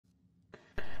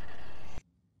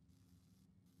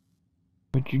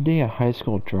Would you date a high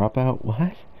school dropout?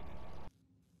 What?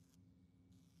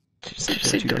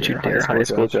 Don't you dare high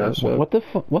school dropout. What the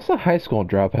fuck? What's a high school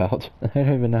dropout? I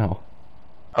don't even know.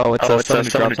 Oh, it's someone who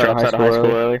drops out of high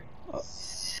school early.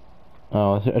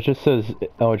 Oh, it just says.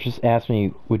 Oh, it just asked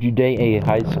me, would you date a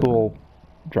high school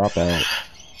dropout?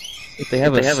 If they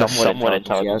have a somewhat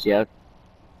intelligence, yeah.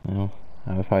 Well,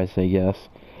 I would probably say yes.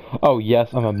 Oh,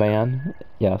 yes, I'm a man.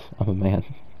 Yes, I'm a man.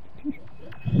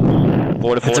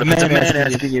 What if it's a man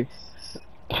asking you?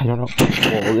 I don't know.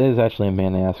 Well, it is actually a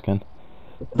man asking.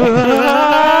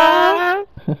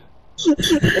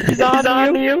 He's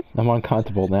on you. I'm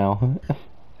uncomfortable now.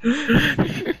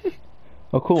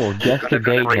 Oh, cool. Guess the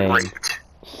date name.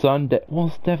 Sunday. Well,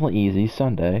 it's definitely easy.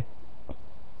 Sunday.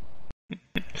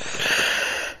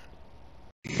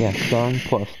 Yeah, sun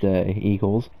plus day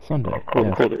equals Sunday.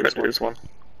 Cool, cool, there's one.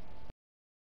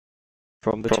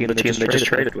 From the team they just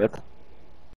traded with.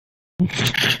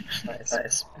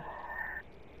 Nice.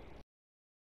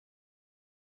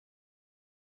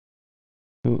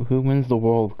 Who wins the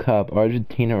World Cup?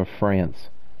 Argentina or France?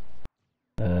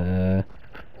 I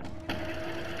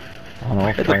don't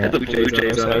know. France.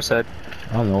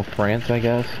 I don't know. France, I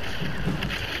guess.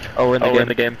 Oh, we're in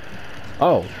the game.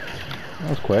 Oh,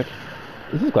 that was quick.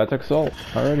 This is Galactic Assault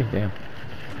already. Damn.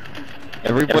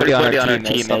 Everybody on our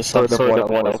team is some sort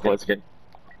of one of what's good.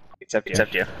 Except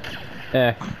you.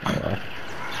 Eh.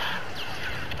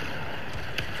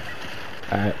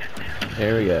 Alright.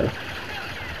 There we go.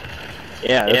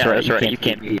 Yeah, that's right. You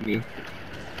can't beat me.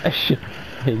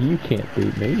 Hey, you can't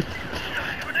beat me.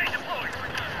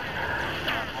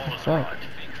 What's up?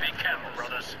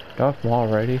 Got off wall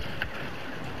already.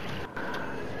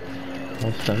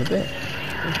 Oh, son of a bitch.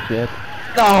 Oh, shit.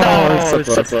 Oh,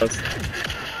 it's so close.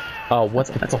 Oh, what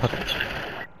the fuck?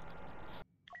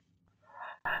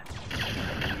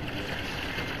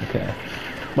 Okay.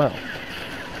 Well.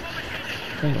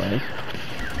 Anyways.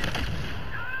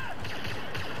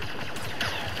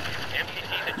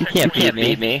 You can't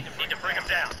beat me.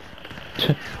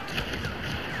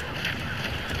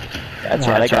 That's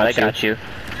right, I got you.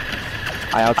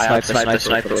 I outsniped the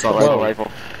sniper with the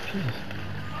rifle.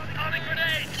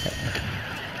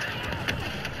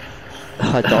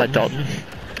 Dalton.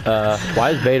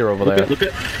 Why is Vader over there? Look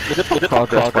at the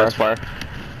progress bar.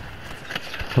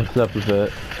 What's up with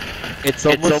it? It's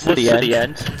almost to the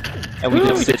end. And we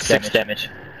just did 6 damage.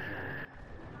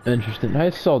 Interesting. I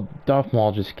saw Darth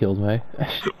Maul just killed me.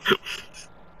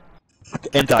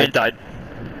 and died.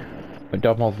 But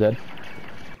Darth Maul's dead?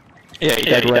 Yeah, he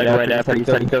died right after he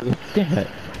killed him. Damn it.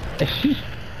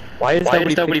 Why is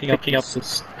nobody picking up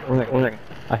this thing?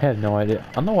 I have no idea.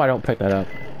 I don't know why I don't pick that up.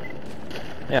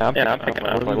 Yeah, I'm picking it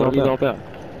up. What are you all about?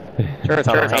 Sure, it's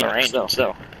out of range,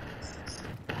 so.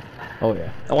 Oh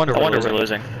yeah. I wonder we're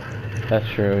losing. That's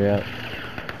true, yeah.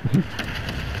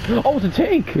 Oh, it's a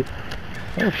tank!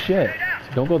 Oh shit.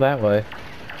 Don't go that way.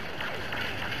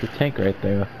 It's a tank right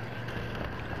there.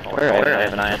 Where I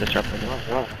have an ion disruptor.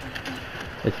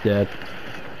 It's dead.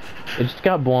 It just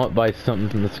got blown up by something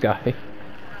from the sky.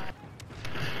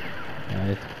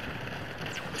 Nice.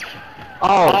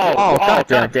 Oh,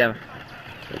 goddamn.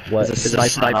 What? There's a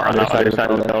sniper on the other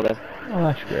side of the building. Oh,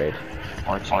 that's great.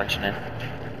 Orange in it.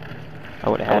 I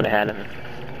would've had him.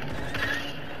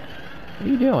 What are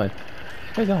you doing?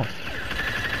 Where's he going?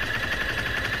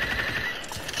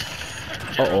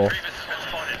 Uh-oh.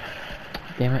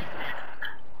 Damn it.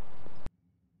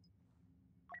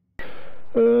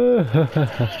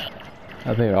 I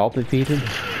think we're all defeated.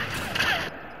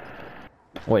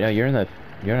 Wait, no, you're in a,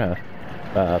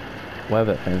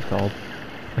 whatever that thing's called.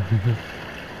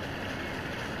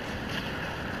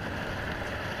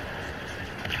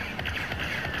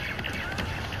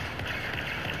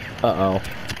 Uh-oh.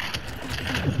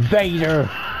 Vader!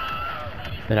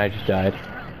 Then I just died.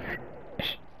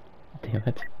 Damn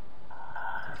it.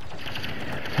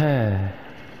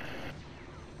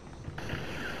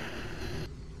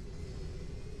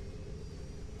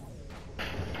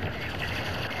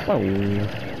 Oh. We're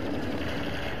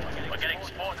getting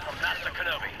support from Master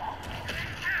Kenobi.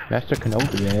 Master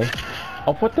Kenobi, eh?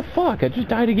 Oh, what the fuck? I just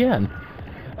died again.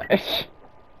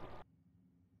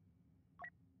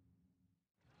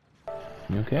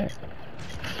 Okay.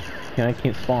 I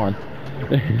can't spawn.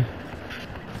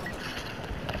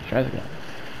 Try that again.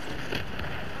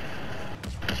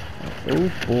 Oh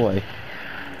boy.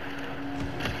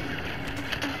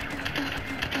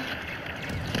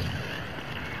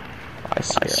 I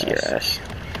see your ass. I see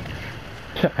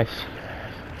your ass.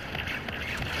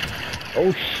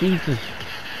 Oh Jesus.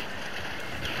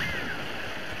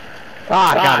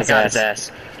 Ah, I got his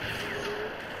ass.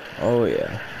 Oh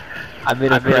yeah. I'm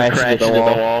gonna crash into the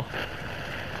wall.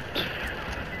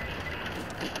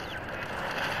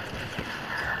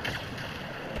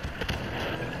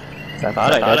 I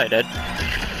thought I did.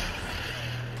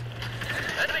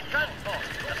 Enemy transport.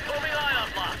 That's forming ion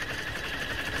block.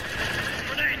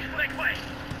 Grenade, make way.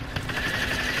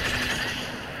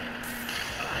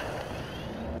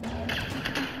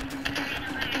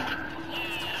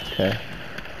 Okay.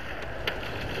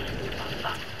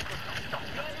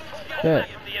 Shit.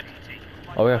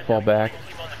 Oh, we gotta fall back.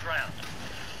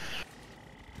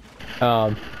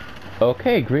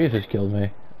 Okay, Grievous killed me.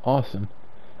 Awesome.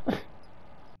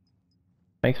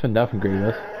 Thanks for nothing,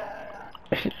 Grievous.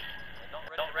 Not ready to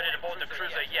board the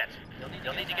cruiser yet.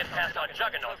 You'll need to get past our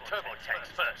juggernaut turbo tanks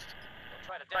first.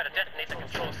 Try to detonate the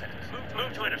control centers.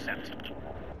 Move to intercept.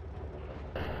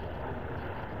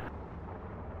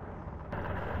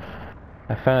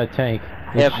 I found a tank.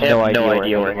 I have no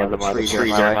idea where one of the trees are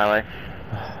in my way.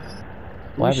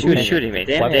 Why Who's shooting me?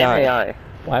 Damn AI.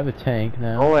 Well, I have a tank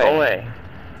now. Go away.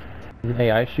 Is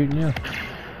AI shooting you?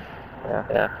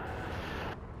 Yeah.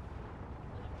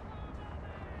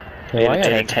 Okay, well, I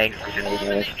got tank.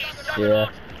 Yeah.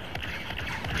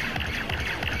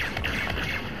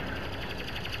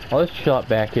 I'll just chill out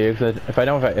back here, because if I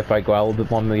go out a little bit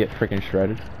more, I'm gonna get freaking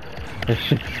shredded.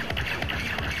 It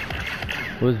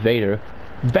was Vader.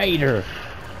 Vader!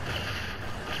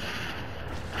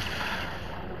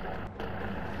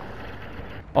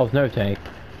 Oh, it's no tank.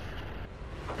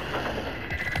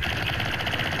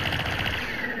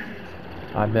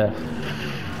 I missed.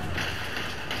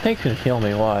 Tank's gonna kill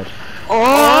me, watch.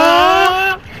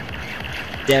 Oh!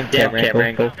 Damn camera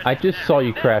angle. I just saw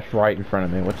you crash right in front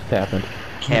of me. What just happened?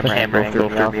 Camera angle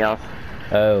threw me off.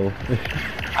 Oh.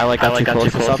 I got too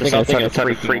close to something and it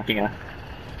started freaking out.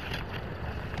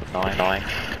 Annoying.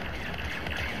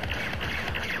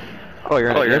 Oh, you're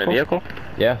in a vehicle?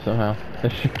 Yeah, somehow.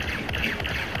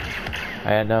 I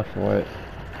had enough for it.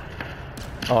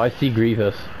 Oh, I see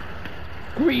Grievous.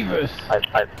 Grievous!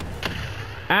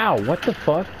 Ow, what the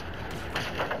fuck?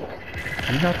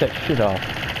 You knocked that shit off.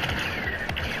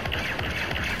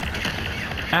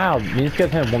 Ow, these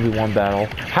guys had a 1v1 battle.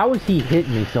 How is he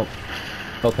hitting me so...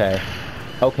 Okay.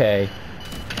 Okay.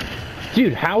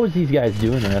 Dude, how is these guys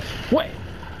doing this? What?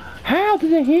 How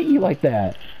did they hit you like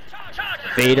that?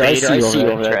 Vader, I see you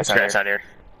over there. Out here.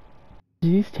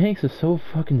 These tanks are so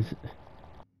fucking...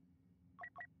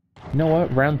 You know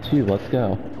what? Round 2, let's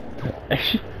go.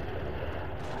 There's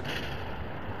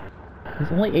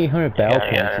only 800 battle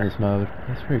points in this mode.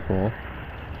 That's pretty cool.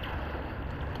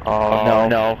 Oh,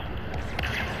 no.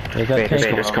 There's that tank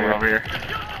Vader's coming over here.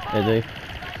 Is he?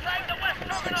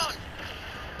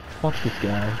 Fuck this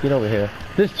guy. Get over here.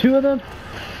 There's 2 of them?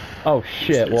 Oh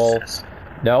shit, well...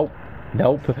 Nope.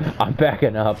 Nope. I'm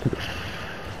backing up.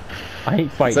 I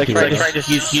ain't fighting you.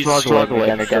 He's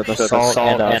struggling against the assault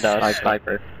and a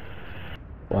sniper.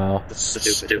 Wow.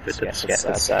 Stupid.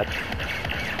 That's sad.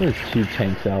 There's 2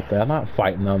 tanks out there. I'm not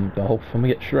fighting them. I hope I'm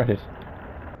gonna get shredded.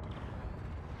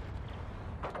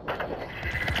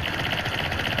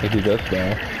 Maybe this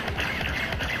guy.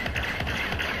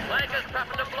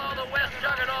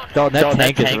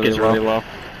 That tank is really low.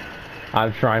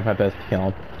 I'm trying my best to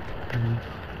kill him.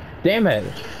 Damn it!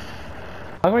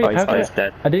 He's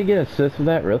dead. I didn't get an assist for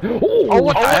that, really? Oh,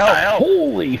 what the hell?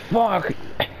 Holy fuck!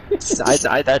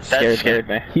 That scared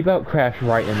me. He about crashed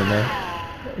right into me.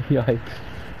 Yikes.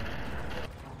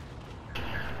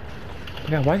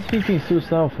 God, why is he being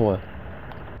suicidal for?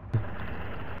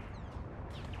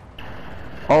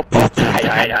 Oh,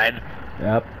 died.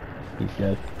 Yep, he's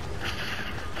dead.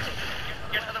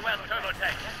 Get to the west turbo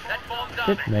tank. That bomb's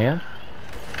Shit, man.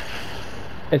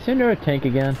 Is there another tank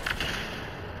again?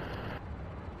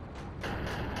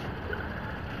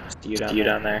 You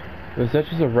down there. Or is that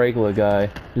just a regular guy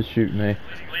just shooting me?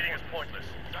 Bleeding is pointless.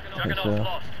 Juggernaut's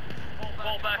lost.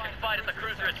 Fall back and fight at the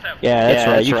cruiser itself. Yeah,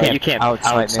 that's right. You can't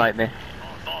outsnipe me.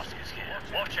 Boss is here.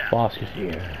 Watch out. Boss is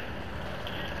here.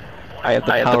 I have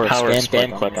the power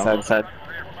scan clip inside.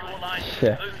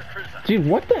 Shit. Dude,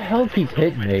 what the hell keeps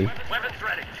hitting me? Weapons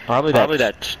ready. Probably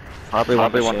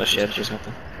one of the ships or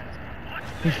something.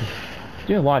 He's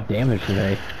doing a lot of damage to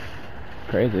me.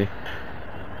 Crazy.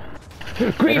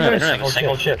 Grievous! I don't have a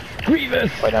single ship.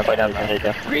 Grievous! Wait down, there you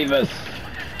go. Grievous!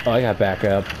 Oh, I got back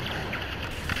up.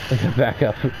 I got back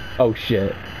up. Oh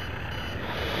shit.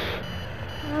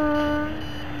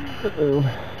 Uh-oh.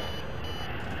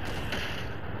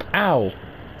 Ow!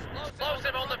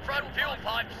 Explosive on the front fuel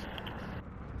pipes.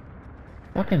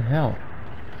 Fucking hell.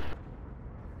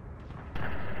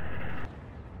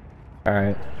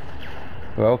 Alright.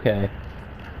 We're okay.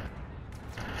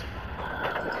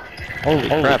 Holy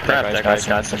crap, that guy's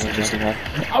got some interesting one.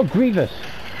 Oh, Grievous!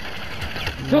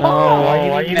 No,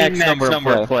 why you max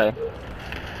number play?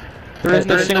 There is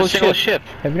no single ship.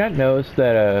 Have you not noticed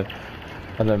that,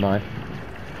 Oh, never mind.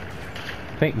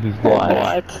 I think he's dead.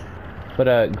 What?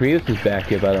 But Grievous is back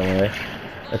here, by the way.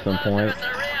 At some point.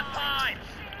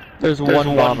 There's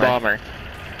one bomber.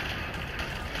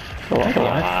 What?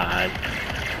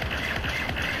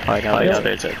 I know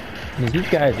there's it. These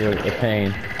guys are a pain.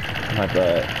 My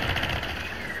butt.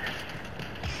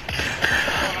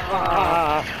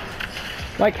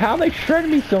 Like, how they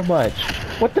shredded me so much?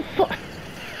 What the fuck?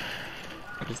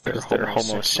 They're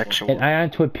homosexual. An ion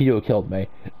torpedo killed me.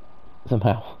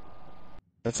 Somehow.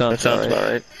 That sounds about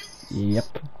right.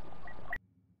 Yep.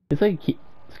 It's like,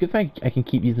 it's good thing I can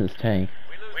keep using this tank.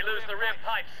 We lose the rear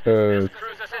pipes. This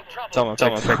cruiser's in trouble.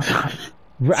 Someone fix it.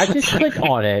 I just clicked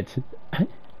on it.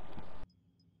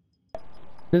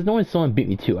 There's no one someone beat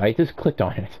me to. I just clicked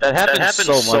on it. That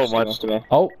happens so much to me.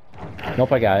 Oh.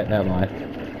 Nope, I got it. Never mind.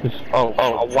 Oh,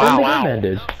 wow.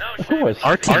 Ended. Of course.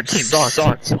 Our team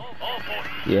sucks.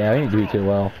 Yeah, I didn't do too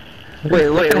well. Wait,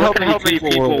 look at how many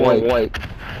people were white.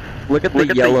 Look at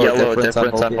the yellow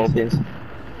difference on both teams.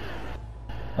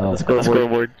 Oh.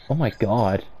 Scoreboard. Oh my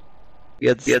god.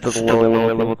 Yeah, it's the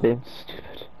lower level team.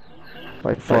 Stupid.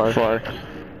 By far.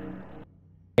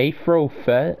 Afro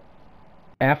Fett?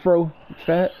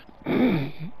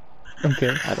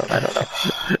 Okay. I don't know.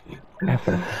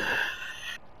 Afro.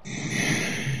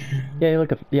 Yeah,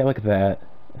 look at that.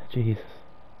 Jeez.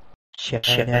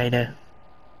 China.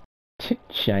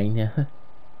 China.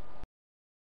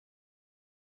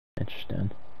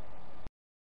 Interesting.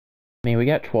 I mean, we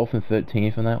got 12th and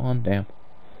 13th on that one. Damn.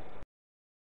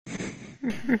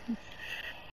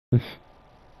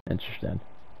 Interesting.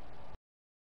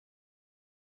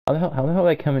 How the hell did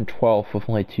I come in 12th with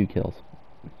only 2 kills?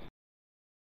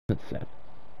 That's sad.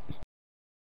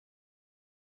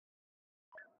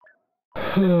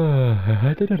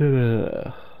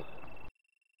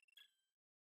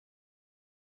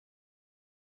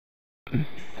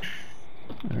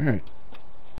 Alright.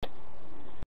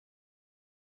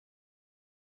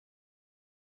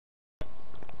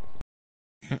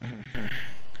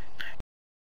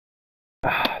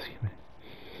 Excuse me.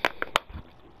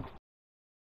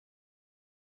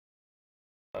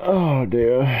 Oh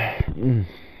dear.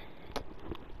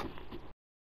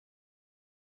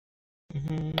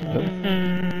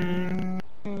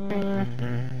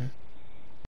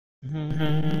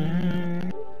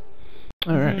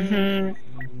 Alright.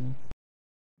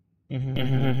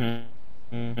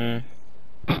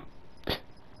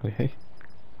 Okay.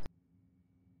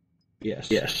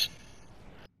 Yes. Yes.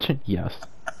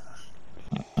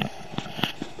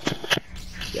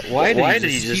 Why did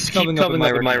he just keep coming up with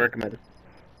my recommended?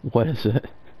 What is it?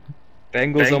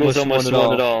 Bengals almost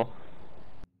won it all.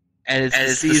 And it's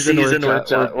the season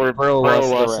where Burrow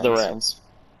lost the Rams.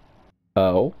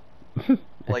 Oh.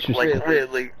 Like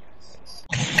really.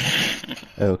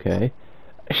 Okay.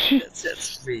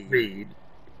 That's read.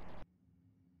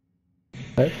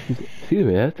 Excuse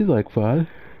me, that seems like fun.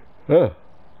 Oh.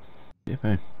 Yeah,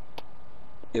 man.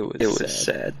 It was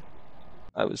sad.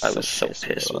 I was so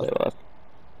pissed when they left.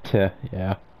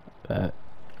 Yeah. But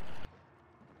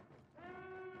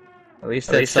At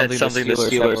least that's something the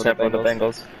Steelers have on the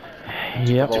Bengals.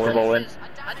 Yep. Super Bowl win. A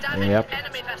damaged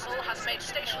enemy vessel has made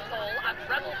station call and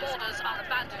rebel boarders are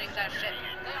abandoning their ship.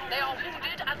 They are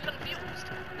wounded and confused.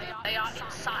 They are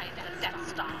inside the Death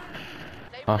Star.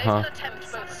 They will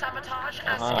attempt both sabotage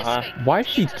and escape.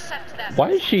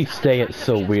 Why does she say it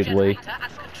so weirdly?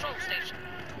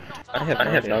 I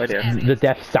have no idea. The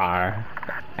Death Star.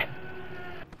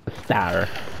 The Star.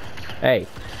 Hey,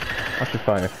 watch your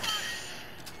fire.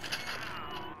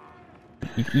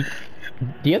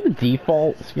 Do you have the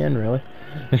default skin, really?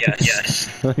 Yes.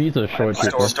 He's a short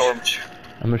trooper.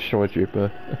 I'm a short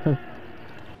trooper.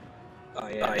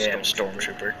 I am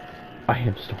Stormtrooper. I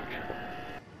am Stormtrooper.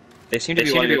 They seem to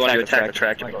be wanting to attack the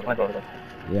track.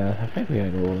 Yeah, I think we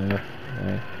gotta go over there.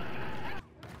 Right.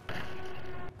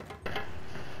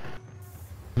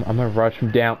 I'm gonna rush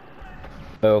him down.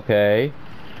 Okay.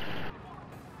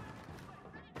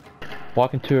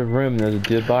 Walk into a room and there's a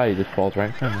dead body that falls right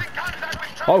in front of me.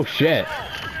 Oh shit!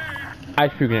 I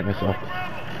freaking hit myself.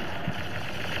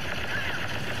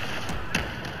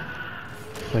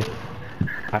 Wait.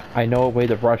 I know a way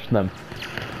to rush them.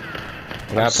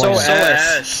 I got so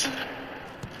ass.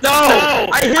 No!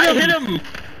 I hit him!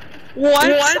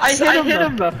 What? I hit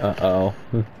him! Uh-oh.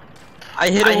 I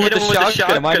hit him with a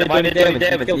shotgun. I did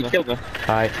damage. He killed me.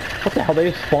 Hi. What the hell? They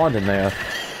just spawned in there.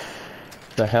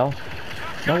 The hell?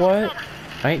 You know what?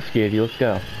 I ain't scared of you. Let's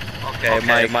go.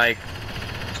 Okay, Mike.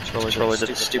 Controller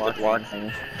this stupid block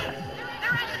thing.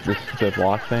 This stupid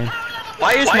block thing?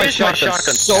 Why is my shotgun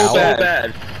so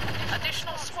bad?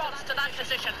 Additional squads to that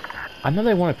position. I know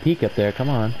they want to peek up there. Come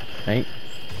on.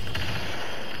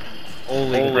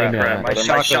 Holy crap, my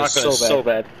shotgun is so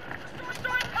bad.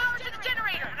 Restoring power to the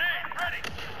generator.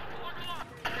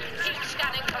 Keep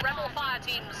scanning for rebel fire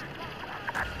teams.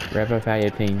 Rebel fire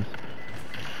teams.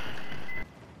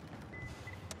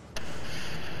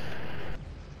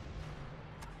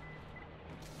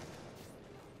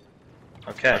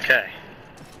 Okay.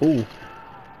 Ooh.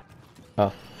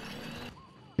 Oh.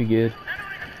 Be good.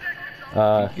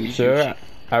 Sir,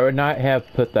 I would not have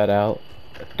put that out.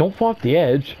 Don't fall off the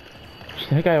edge.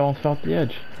 That guy almost fell off the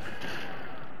edge.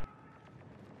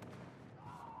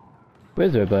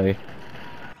 Where's everybody?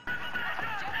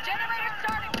 Generator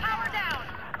starting, power down.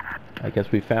 I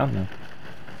guess we found them.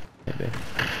 Maybe.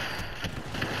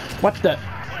 What the?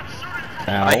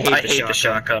 Ow. I hate the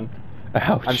shotgun.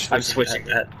 Ouch. I'm switching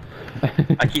that.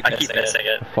 I keep missing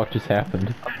it. What the fuck just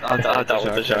happened? I'm done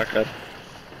with the shotgun.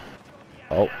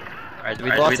 Oh. Alright,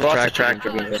 we lost the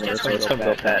tractor. It's gonna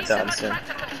go bad down soon.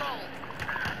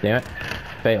 Damn it.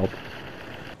 Failed.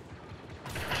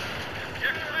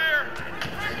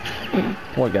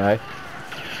 Poor guy.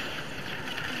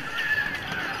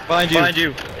 Find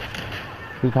you.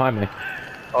 Who's behind me?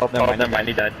 Oh, never mind,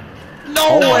 he died.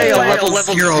 No way! God. A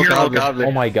level 0 goblin.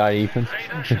 Oh my god, Ethan.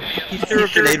 He threw a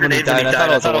grenade when he died.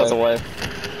 I thought it was away.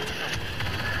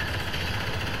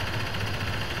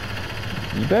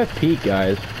 You better peek,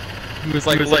 guys. He was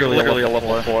literally a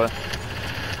level 4.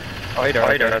 Oh, he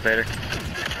died, Vader.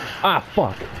 Ah,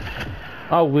 fuck.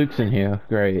 Oh, Luke's in here.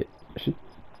 Great.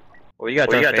 Well, you got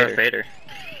Darth Vader.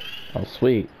 Oh,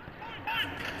 sweet.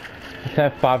 Let's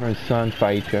have father and son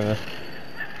fight each other.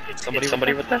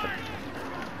 Somebody with that?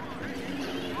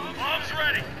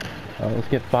 Oh, let's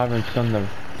get father and son to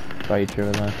fight each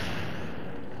other then.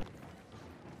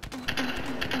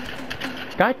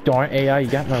 God darn AI, you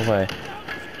got in my way.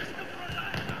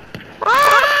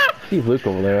 See Luke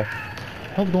over there. What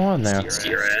the hell's going on there?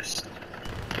 Your ass.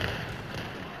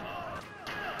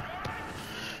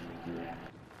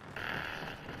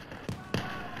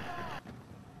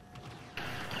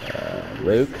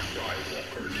 Luke?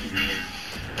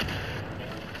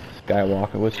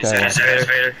 Skywalker, what's Skywalker?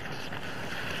 Vader.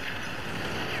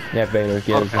 Yeah, Vader,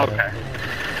 get his okay.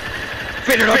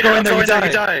 Vader, don't go in there,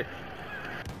 you die!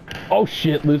 Oh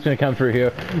shit, Luke's gonna come through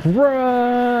here.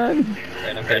 Run!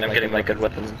 And I'm getting my good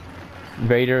weapons.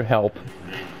 Vader, help.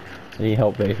 I need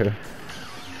help, Vader.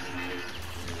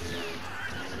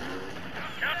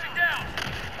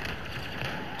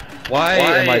 Why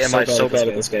am I so bad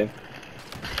at this game?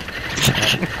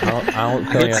 I don't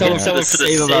tell you. Someone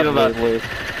save about Luke.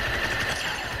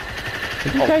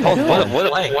 What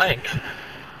a blank.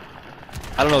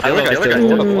 I don't know, the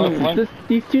other guys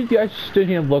These two guys stood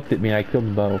here and looked at me and I killed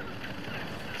them both.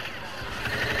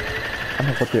 I don't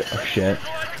know what they're... Oh shit.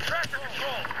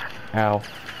 Ow.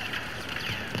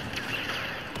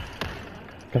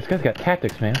 This guy's got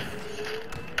tactics, man.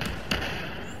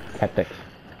 Tactics.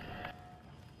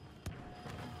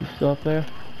 You still up there?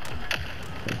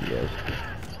 I think he is.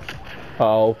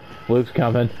 Oh, Luke's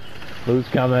coming. Luke's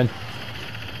coming.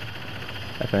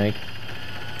 I think.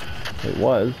 It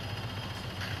was.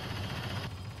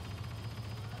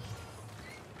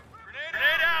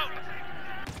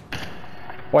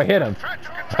 Oh, I hit him.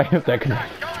 I hit that guy.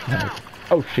 Nice.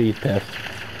 Oh, she's pissed.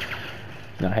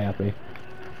 Not happy.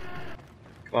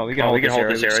 Come on, we can hold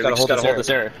this area. We just gotta hold this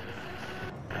area.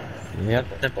 Yep.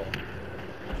 Simple.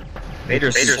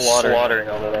 Vader's slaughtering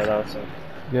over there though, so.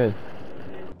 Good.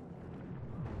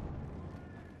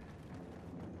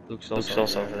 Luke's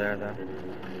also over there though.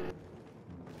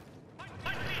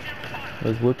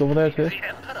 Was Luke over there too? The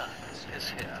Emperor is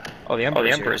here. Oh, the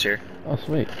Emperor's here. Oh,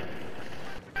 sweet.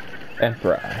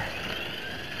 Emperor.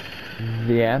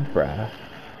 The Emperor.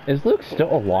 Is Luke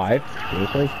still alive?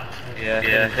 Seriously?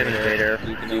 Yeah, him and Vader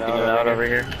duking it out over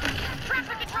here.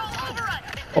 Traffic control overrun.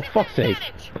 Oh, fuck's sake.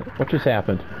 What just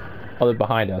happened? Oh, they're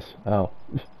behind us. Oh.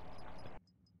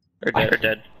 They're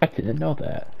dead. I didn't know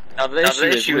that. Now the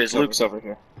issue is Luke's over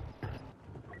here.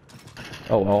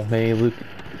 Oh well, maybe Luke...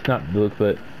 It's not Luke,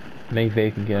 but maybe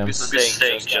Vader can get him. He's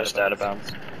staying just out of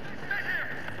bounds.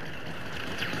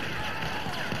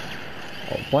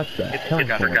 Oh, what the hell is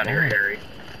going on? Harry.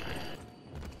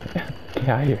 Get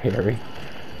out of here, Harry.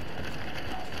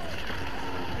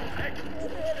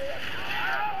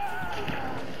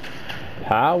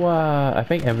 How, I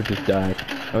think Emma just died.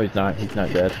 Oh, he's not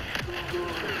dead.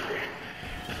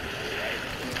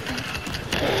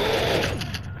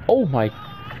 Oh my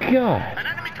god!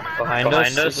 Behind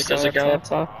us, there's a guy up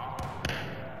top.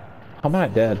 I'm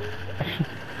not dead.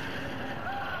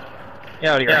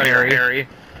 Yeah, Harry.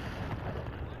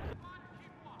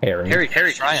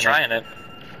 Harry's trying it.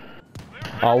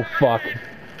 Oh fuck.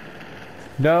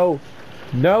 No!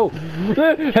 No!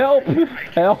 Help!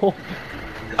 Help!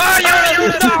 Oh,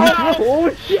 no! Oh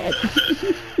shit!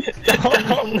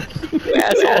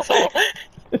 Asshole.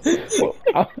 Well,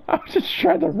 I was just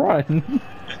trying to run.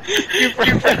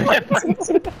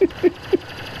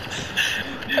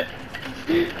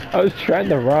 I was trying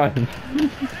to run.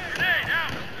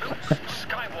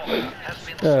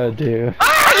 Oh, dude.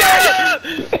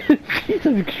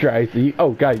 Jesus Christ.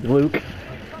 Oh, God, Luke.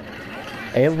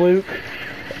 Hey, Luke.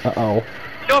 Uh-oh.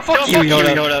 No, fuck you,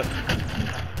 Yoda.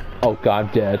 Oh, God,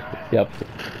 I'm dead. Yep.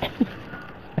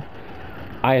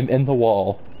 I am in the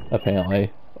wall,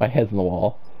 apparently. My head's in the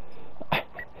wall.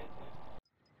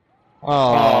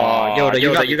 Oh, Yoda,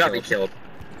 you got me killed.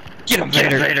 Get him,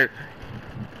 Vader.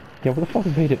 Yeah, what the fuck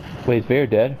is Vader? Wait, is Vader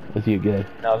dead? Was he good?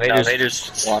 No, Vader's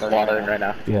slaughtering right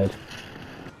now. Good.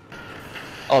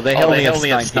 Oh, they held me up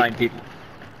 9 people.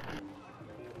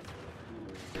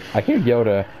 I hear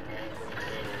Yoda.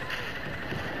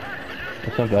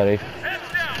 What's up, buddy?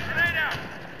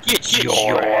 Get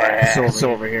your ass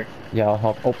over here. Yeah, I'll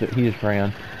help. Oh, he just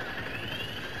ran.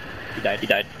 He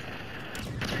died.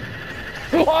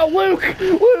 Oh, Luke!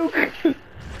 Luke!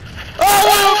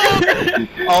 Oh, Luke!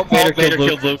 Oh, Vader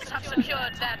killed Luke.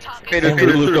 Vader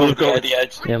threw Luke over the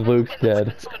edge. And Luke's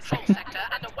dead.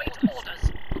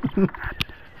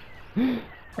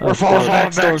 We're falling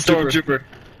back, Stormtrooper.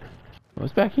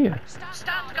 What's back here?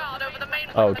 Stand guard over the main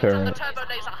Oh, turret. turret. The turbo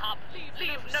laser hub.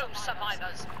 Leave no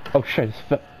survivors. Oh shit, it's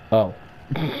oh.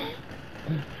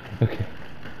 Okay.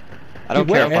 I don't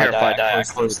care if I die.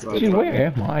 Dude, where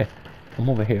am I? I'm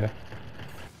over here.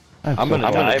 I'm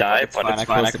gonna die, but it's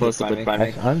fine. I close the book by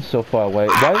me. I'm so far away.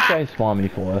 Why did guys spawn me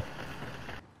for?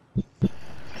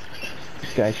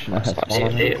 This guy should not have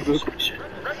spawned me.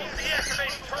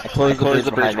 I closed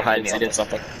the bridge behind me. I did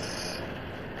something.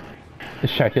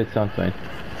 This check hit something.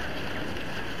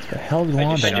 The hell's going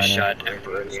on behind me?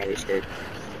 Emperor in the other state.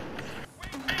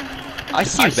 I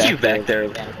see you back there,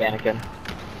 Anakin.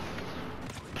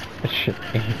 Shit,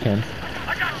 Anakin.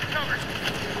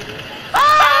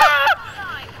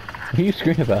 What are you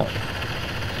screaming about?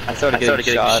 I started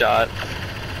getting shot.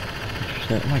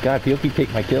 Oh my god, people keep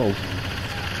taking my kills.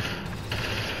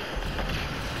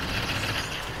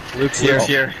 Luke's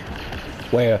here.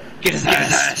 Where? Get his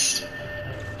ass!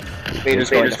 Vader's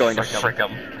going to frick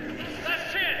him.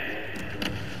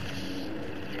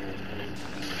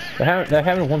 They're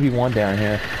having a 1v1 down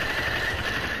here.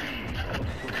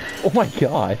 Oh my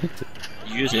god.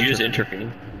 You just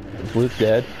intervene. Is Luke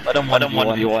dead? Let him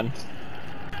 1v1.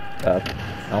 I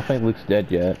don't think Luke's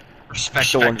dead yet.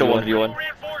 Respect the 1v1.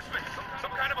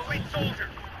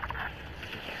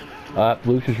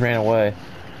 Luke just ran away.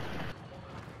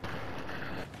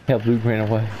 Yeah, Luke ran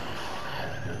away.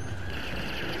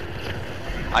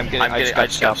 I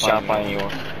just got shot by you.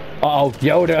 Oh,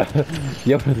 Yoda!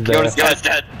 Yoda's dead. Yoda's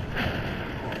dead.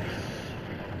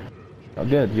 Oh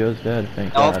good, Yoda's dead,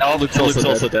 thank God. Oh, Luke's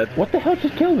also dead. What the hell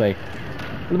just killed me?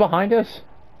 Was it behind us?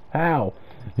 How?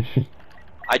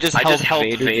 I just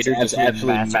helped Vader just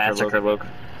absolutely massacre Luke.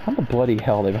 How the bloody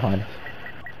hell are they behind us?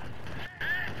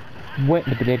 What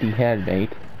the bloody hell,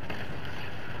 mate?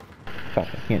 Fuck,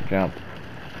 I can't jump.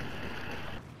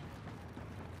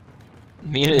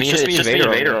 It's just me and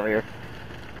Vader over here.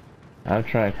 I'm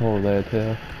trying to pull there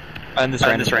too. And this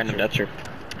random death trip.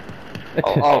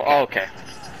 Oh, okay.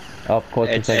 Oh, of course,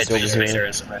 it's like over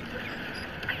here.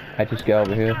 I just go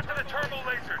over here.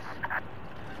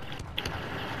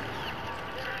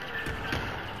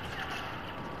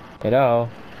 Hello.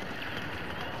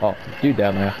 Oh, dude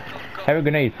down there. Have a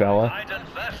grenade, fella.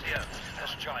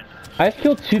 I just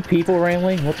killed 2 people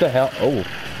randomly. What the hell? Oh.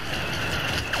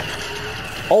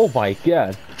 Oh my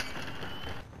god.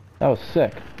 That was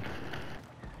sick.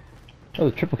 That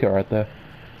was a triple kill right there.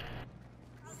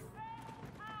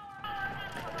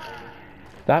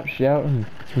 Stop shouting.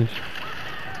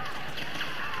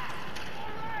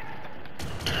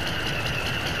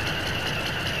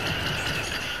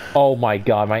 Oh my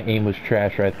god, my aim was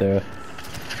trash right there.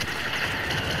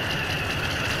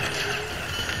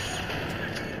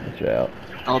 Watch out.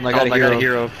 Oh, I got a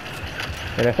hero.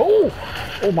 Oh!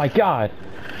 Oh my god!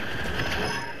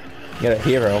 You got a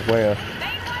hero, where?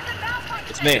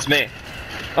 It's me.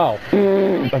 Oh.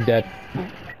 I'm dead.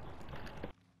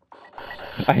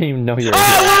 I didn't even know you were here.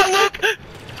 Oh, look!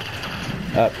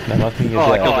 That must mean you're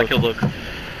dead. I killed Luke.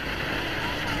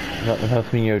 That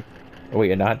must mean you're... Oh, wait,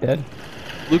 you're not dead?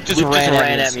 Luke just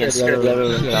ran at me and scared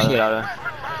the shit out of him.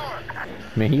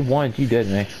 I mean, he wanted you,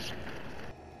 didn't he?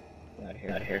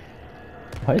 Out of here.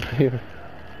 Why is he here?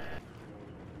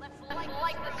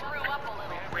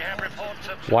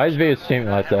 Why is Vader standing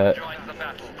like that?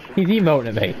 He's emoting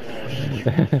at me.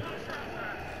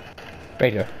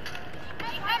 Vader. The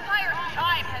Empire's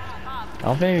time has come. I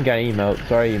don't think we got an emote.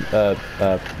 Sorry, yeah,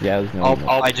 there's no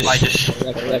emote. I just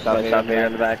got Vader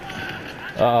in the back.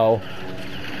 Uh-oh.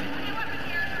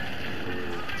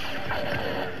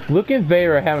 Luke and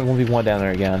Vader are having 1v1 down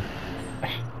there again.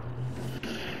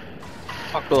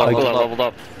 Leveled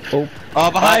up. Oh.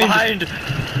 Behind!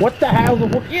 What the hell?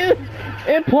 Yeah!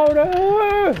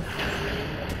 Imploder!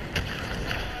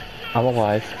 I'm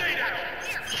alive.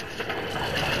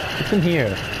 What's in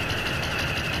here?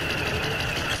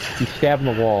 He's stabbing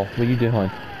the wall. What are you doing?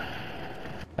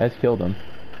 I just killed him.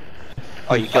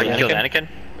 Oh, you killed Anakin?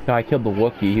 No, I killed the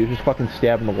Wookiee. He was just fucking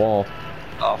stabbing the wall.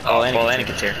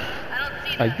 Anakin's here.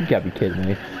 Oh, you gotta be kidding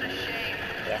me.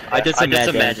 I did some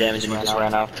mad damage and just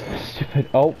ran out. Stupid.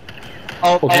 Oh.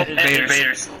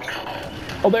 Vader's.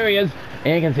 Oh, there he is.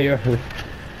 Anakin's here.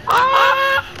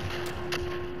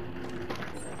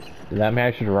 Did that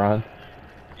man should run?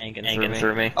 Anakin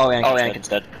threw me. Oh, Anakin's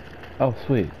dead. Oh,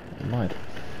 sweet. Never mind.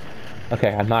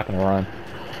 Okay, I'm not gonna run.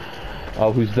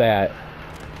 Oh, who's that?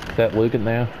 Is that Luke in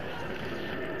there?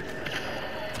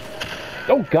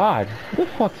 Oh God! What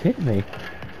the fuck's hitting me?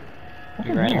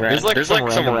 There's like some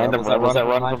random rebels that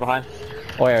run from behind.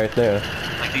 Oh yeah, right there.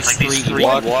 Like these three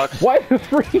Ewoks. Why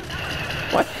free?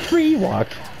 What free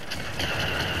Ewoks?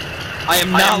 I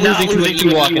am not losing to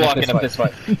an Ewok in a fist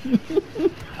fight.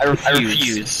 I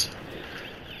refuse.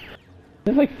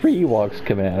 There's like free Ewoks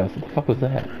coming at us. What the fuck was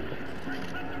that?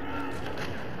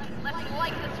 Let's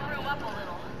light this room up a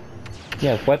little.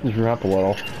 Yeah, let's light this room up a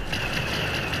little.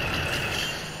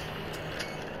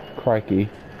 Crikey.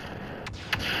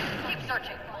 Keep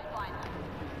searching. We'll find them.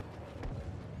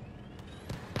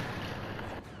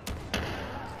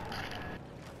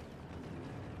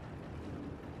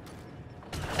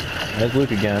 There's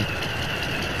Luke again.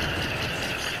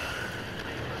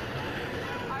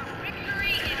 Our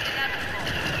victory is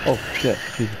inevitable. Oh shit.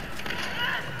 Jesus.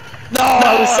 No,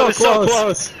 that was so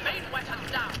close. Main weapon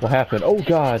down. What happened? Oh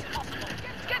God.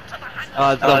 Get to the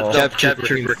hangar. The Jet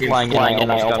Trooper flying in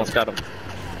and I almost got him.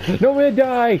 No man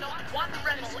die! One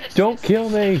rebel is Don't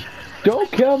kill me!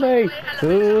 Don't kill me!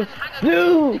 No!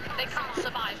 They can't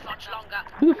survive much longer.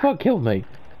 Who the fuck killed me?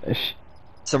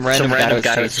 Some random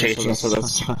guy was chasing us.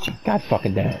 God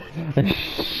fucking damn it.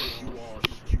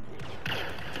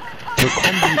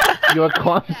 You're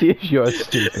clumsy as you're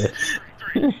stupid.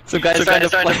 Some guy's trying to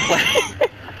play.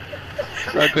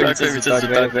 Rock, paper, scissors,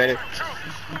 Darth Vader.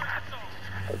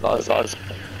 That's awesome.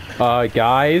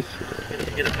 Guys.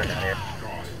 Get us out of here.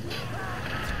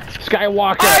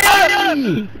 Skywalker!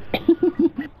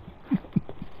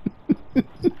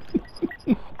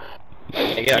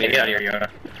 Hey, get out of here, Yoda.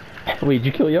 Wait, did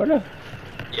you kill Yoda?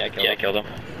 Yeah, I killed him.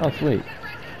 Oh, sweet.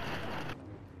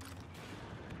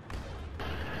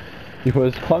 You're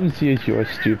as clumsy as you're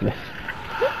stupid.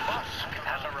 Boss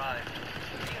has arrived.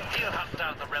 He'll hunt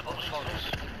down the rebels for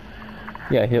us.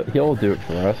 Yeah, he'll do it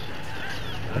for us.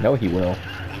 I know he will.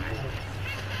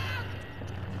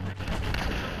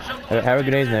 Have a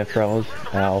grenade in there, fellas.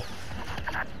 Ow.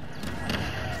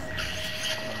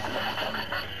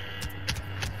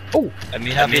 Oh! I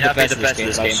mean, I've made the best of this game,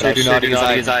 but I sure do not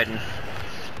use Aiden.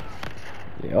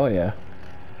 Yeah, oh yeah.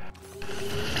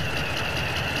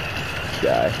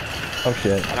 Guy. Oh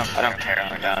shit. I don't care.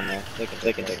 I'm down there. They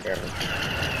can take care of it.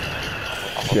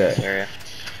 Shit. Area.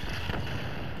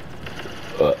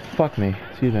 Fuck me.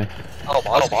 Excuse me. Oh,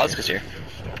 Bosca's here.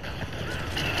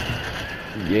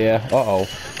 Yeah. Uh-oh.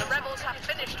 The rebels have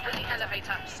finished with the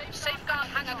elevator. Safeguard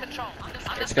hangar control.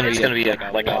 It's gonna be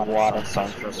like a lot of sun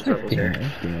for those rebels here.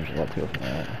 There's a lot of people from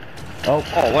that. Oh,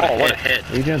 what a hit.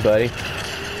 What are you doing, buddy?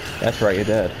 That's right, you're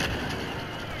dead.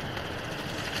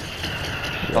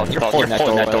 Oh, you're pulling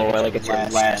that doorway like it's your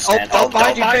last stand. Oh,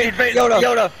 behind you,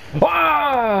 Yoda!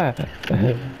 Ah!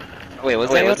 Wait, was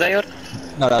that Yoda?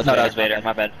 No, that was Vader,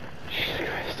 my bad. Jesus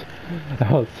Christ.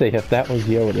 I would say if that was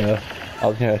Yoda, I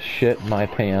was gonna shit my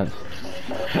pants.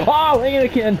 Oh,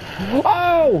 Anakin!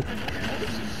 Oh!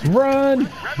 Run!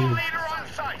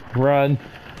 Run!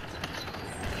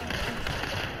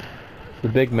 The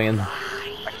big man. I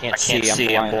can't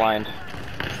see, I'm blind.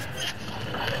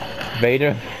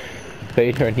 Vader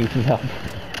needs some help.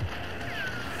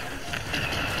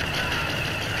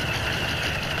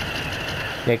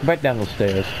 Yeah, come back down those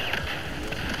stairs.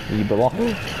 You belong.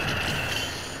 Oh,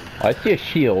 I see a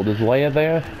shield. Is Leia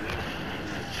there?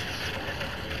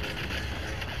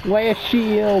 Leia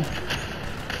shield!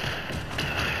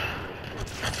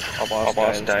 Oh,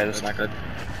 boss died. That's not good.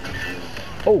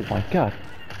 Oh my god.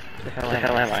 Where the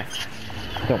hell am I?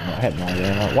 I don't know. I have no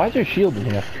idea. Why is there a shield in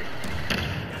here?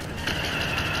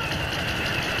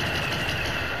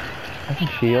 Fucking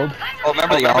shield. Oh,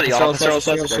 remember the officer?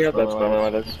 That's probably why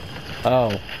this. Oh.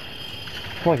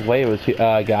 I feel like Leia was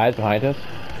guys behind us.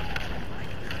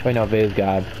 Wait, no, Vader's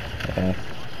God. Okay.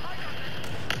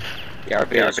 Yeah, our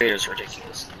Vader's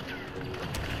ridiculous.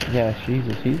 Yeah,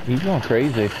 Jesus, he's going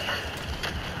crazy.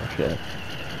 Oh shit.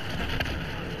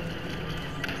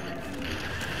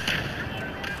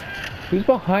 Who's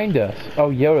behind us? Oh,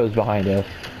 Yoda's behind us.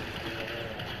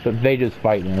 But Vader's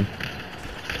fighting him.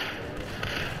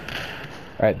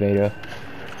 Alright, Vader.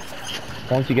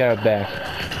 Once you got our back.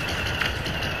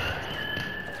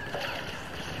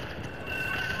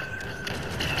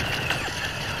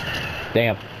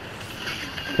 Damn.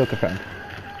 Kill confirmed.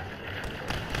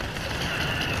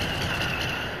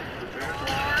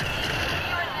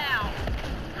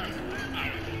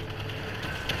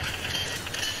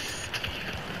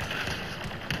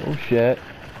 Oh shit.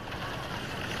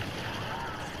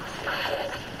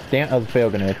 Damn, that was a fail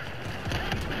grenade.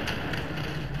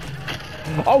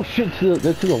 Oh shit,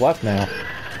 they're to the left now.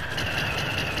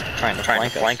 Trying to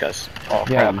flank us. Oh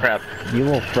yeah, crap. You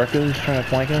little frickers trying to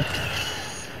flank us?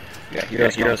 Yeah,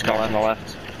 heroes coming from the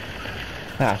left.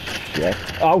 Ah shit.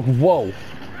 Oh, whoa.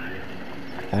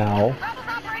 Ow.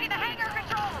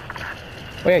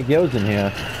 Oh yeah, Yo's in here.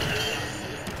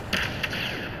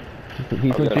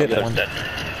 He's legit one.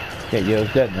 Yeah,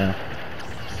 Yo's dead now.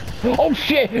 Oh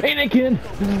shit! Anakin!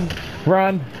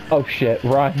 Run! Oh shit,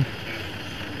 run.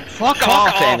 Fuck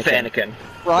off, Anakin.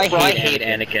 Bro, I hate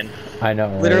Anakin. I know,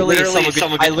 right? Literally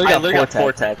I literally got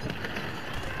Vortex.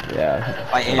 Yeah.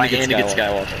 By Anakin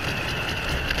Skywalker.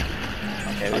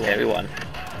 Okay, we won.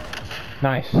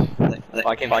 Nice.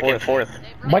 I came fourth.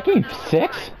 My game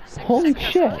 6? Holy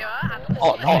shit.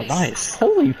 Oh, nice.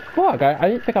 Holy fuck, I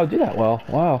didn't think I would do that well.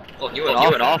 Wow. Well, you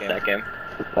went off that game.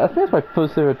 I think that's my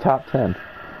first ever top 10.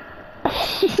 I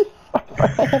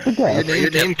have to guess.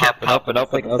 Your name kept popping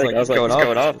up. I was like, it's going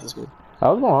off. I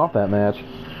was going off that match.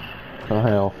 Oh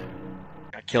hell.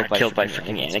 Got killed by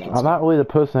freaking Anakin. I'm not really the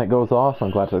person that goes off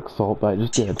on Galactic Assault, but I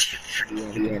just did.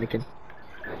 Anakin.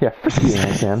 Yeah, frick you,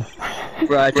 Anakin.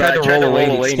 Bro, I tried to roll away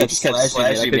and he just kept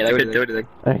slashing me. I couldn't do anything.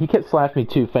 He kept slashing me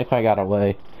too. Thankfully I got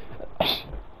away.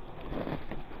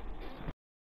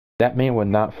 That man would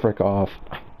not frick off.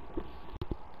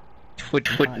 Would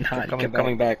not. He kept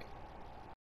coming back.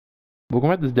 We're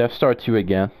going to have this Death Star 2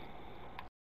 again.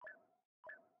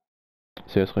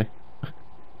 Seriously.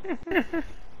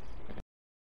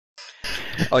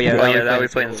 Oh yeah, that we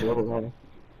playing this level.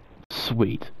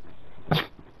 Sweet.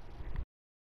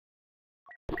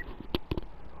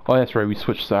 Oh, that's right, we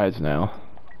switched sides now.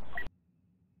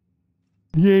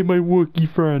 Yay, my Wookiee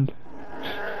friend.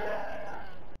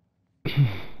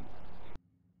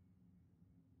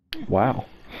 Wow.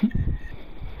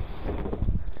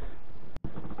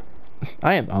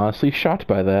 I am honestly shocked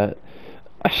by that.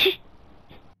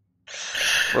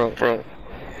 Bro.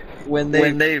 When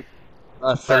they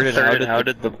thirded out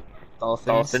the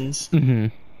Dolphins, mm-hmm.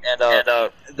 and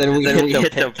then we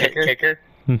hit the kicker.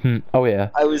 Mm-hmm. Oh yeah.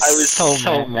 I was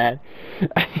so mad.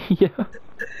 Yeah.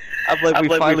 I'm like, we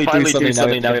finally do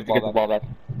something now we have to get the ball back.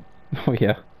 Oh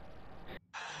yeah.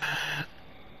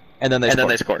 And then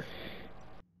they scored.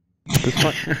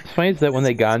 It's funny is that when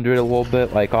they got into it a little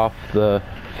bit, like off the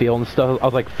field and stuff, I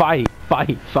was like, fight. Yeah,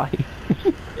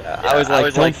 I was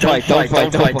like, don't fight.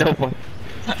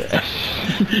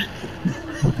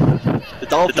 The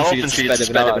Dolphins should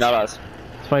spend it, not us.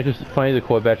 It's funny the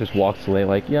quarterback just walks away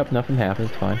like, yep, nothing happened,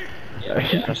 it's fine.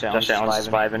 Yeah. Josh Allen's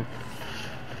surviving.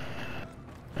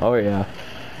 Oh yeah.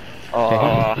 Oh,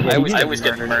 I was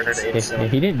getting murdered.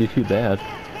 He didn't do too bad.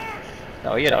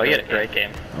 No, he had a great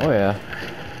game. Oh yeah.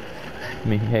 I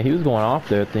mean, yeah, he was going off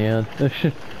there at the end. I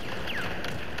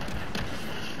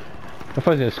thought he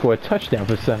was gonna score a touchdown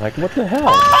for a second. Like, what the hell?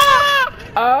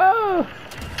 Oh!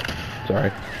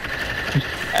 Sorry.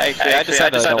 Actually, I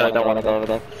decided I don't want to go over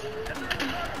there.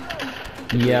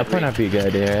 Yeah, probably not be a good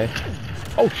idea, eh?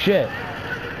 Oh shit!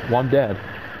 Well, I'm dead.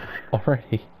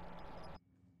 Already.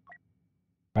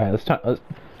 Alright,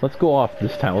 let's go off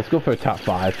this time. Let's go for a top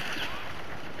 5.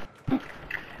 I don't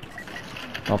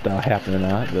know if that'll happen or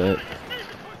not, but...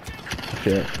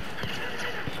 Shit.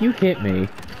 If you hit me...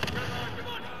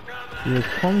 You're as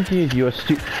clumsy as you're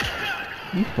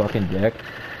You fucking dick.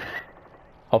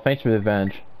 Oh, thanks for the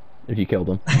revenge. If you killed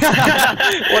him.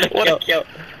 What a kill.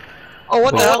 Oh,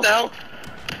 what the hell?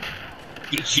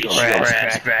 Get your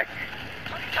ass back.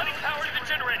 Cutting power to the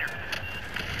generator.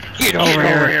 Get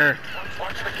over here.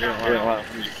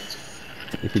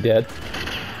 Is he dead?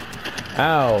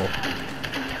 Ow.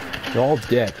 You're all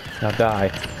dead. Now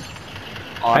die.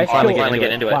 Oh, I'm finally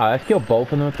getting into it. Wow, I killed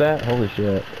both of them with that? Holy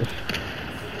shit.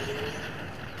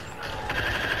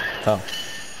 Oh.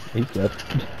 He's dead.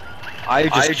 I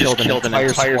just killed an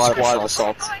entire squad of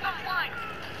assaults.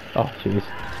 Oh, jeez.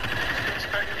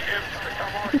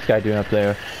 What's this guy doing up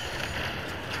there?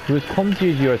 Who is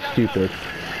clumsy as you are stupid.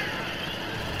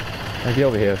 Now get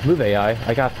over here. Move, AI.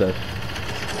 I got this.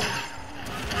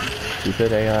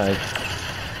 Stupid AI.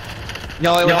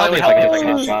 No, it would help me if I could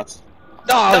hit my shots.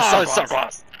 No, it's so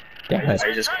close. Damn it.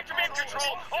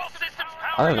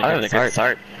 I don't think it's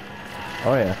hard.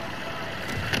 Oh, yeah.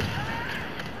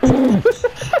 I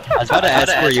was about to ask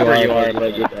where you are,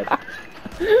 but you're dead.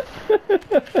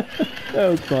 That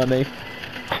was funny.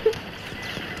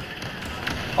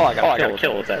 Oh, I got a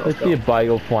kill with that. Let's see a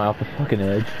Beagle fly off the fucking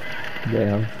edge.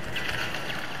 Damn.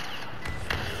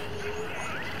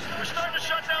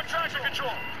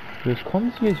 You're as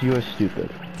clumsy as you are stupid.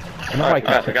 I know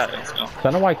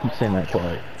why I keep saying that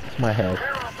quote. It's my head.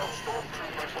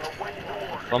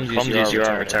 Clumsy as you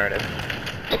are retarded.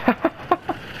 Okay.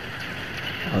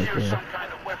 Okay.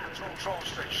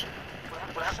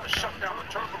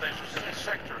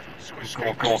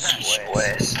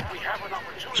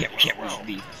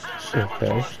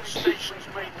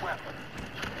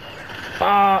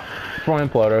 Front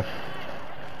imploder.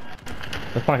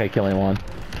 That's not gonna kill anyone.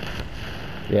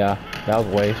 Yeah, that was a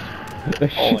waste.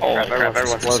 Oh crap,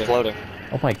 everyone's exploding.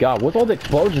 Oh my god, what's all the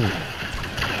explosions?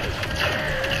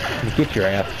 Get your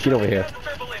ass. Get over here.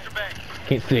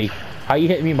 Can't see. How you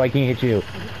hitting me but I can't hit you?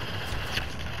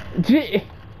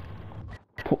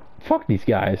 Fuck these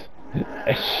guys.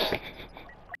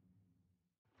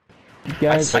 These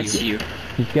guys, I see you.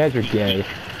 These guys are gay.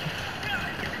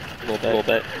 A little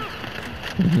bit.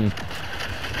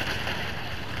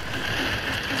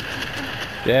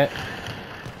 Yeah.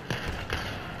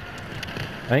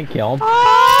 I didn't kill him. What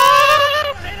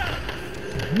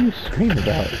are you screaming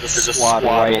about? This is a squad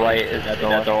right in that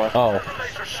door. Oh,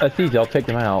 that's easy. I'll take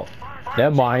them out.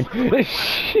 Never mind. Never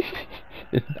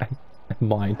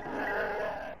mind.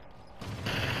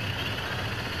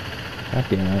 God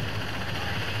damn it.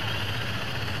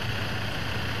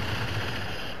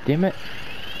 Damn it.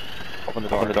 Open the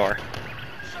door.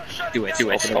 Do it.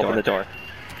 Open the door.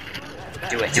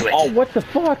 Do it. Oh, what the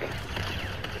fuck?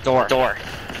 Door.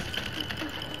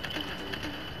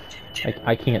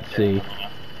 I can't see.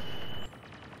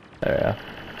 There.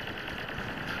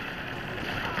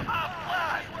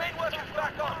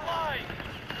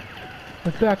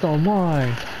 It's back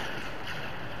online.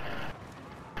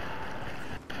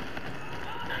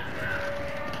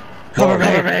 Cover me!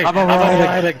 I'm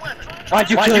arriving! Why'd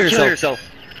you kill yourself?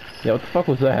 Yeah, what the fuck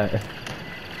was that?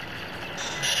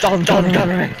 Don't cover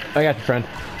me! I got you, friend.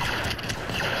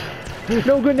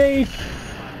 No grenade!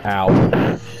 Ow.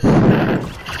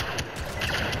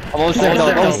 Almost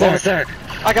there.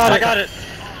 I got it.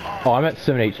 Oh, I'm at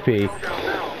 7 HP.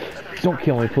 Don't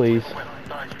kill me, please.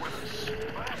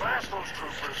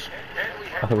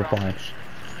 I think we're fine.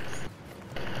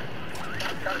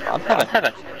 I'm having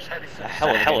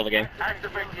a hell of a game.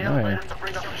 Alright.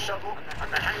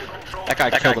 That guy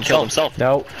killed himself.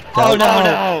 No. Oh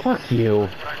no! Fuck you.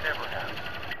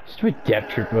 Stupid Death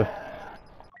Trooper.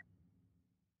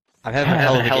 I'm having a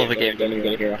hell of a game.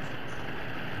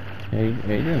 Yeah,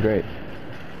 you're doing great.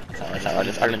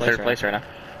 I'm in third place right now.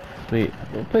 Sweet.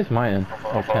 What place am I in?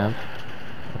 Oh, 10th.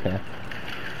 Okay.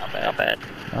 Not bad.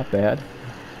 Not bad.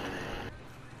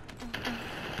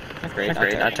 Not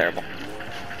great, not terrible.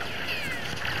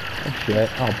 Oh shit.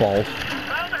 Oh, balls.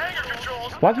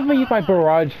 Why do I use my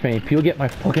barrage feint? People get my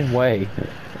fucking way.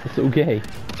 It's okay.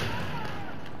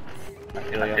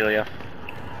 I feel ya.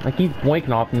 I keep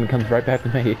blinking off and it comes right back to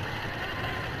me.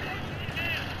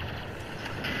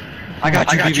 I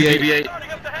got you, BB-8.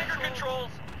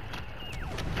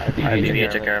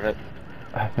 BB-8 took care of it.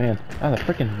 Oh man. Oh, the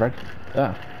freaking red.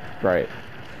 Ah, right.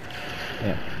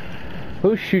 Yeah.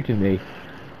 Who's shooting me?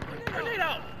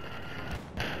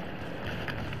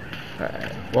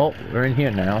 Alright. Well, we're in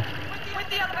here now. With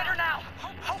the elevator now.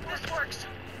 Hope this works.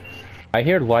 I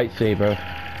hear lightsaber.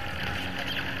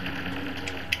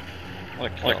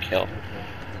 What a kill.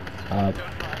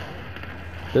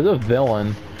 There's a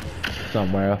villain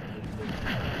somewhere.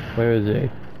 Where is he?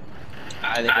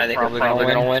 I think we're probably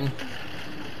gonna win.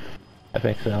 I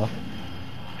think so.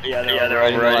 Yeah, they're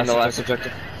right in the last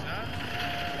objective.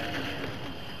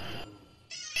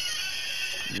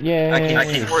 Yay! I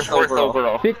can't fourth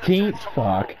overall. 15th?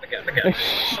 Fuck.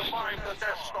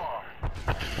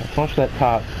 Let's watch that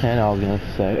top 10, I was gonna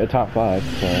say. Top 5,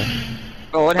 so.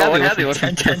 Oh, what happened? What's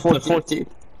 10 to 14?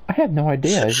 I had no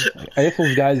idea. I guess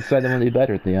those guys decided they wanted to be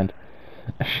better at the end.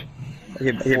 I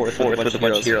hit fourth with a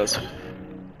bunch of heroes.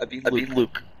 I beat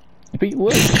Luke. You beat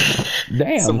Luke?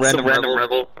 Damn. Some random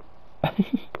rebel.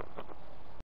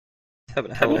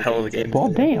 Having a hell of a game. Well,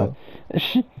 damn.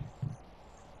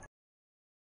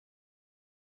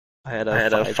 I had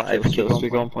a 5 kill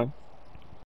streak on point.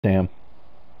 Damn.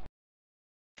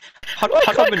 How do I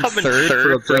come in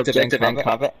third for objective and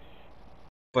combat?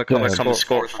 But come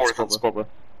score fourth on the scoreboard.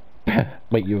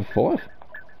 Wait, you were fourth?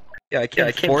 Yeah, I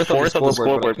came fourth on the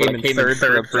scoreboard, but I came in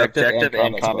third for objective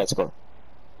and combat score.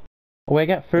 Oh, I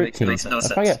got 13th. Makes no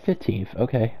sense. I got 15th.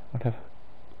 Okay, whatever.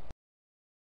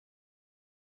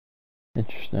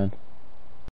 Interesting.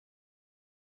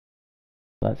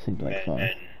 That seems like fun.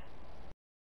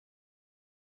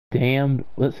 Damned,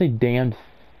 let's say damned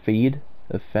feed,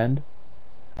 offend.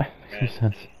 Makes no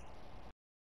sense.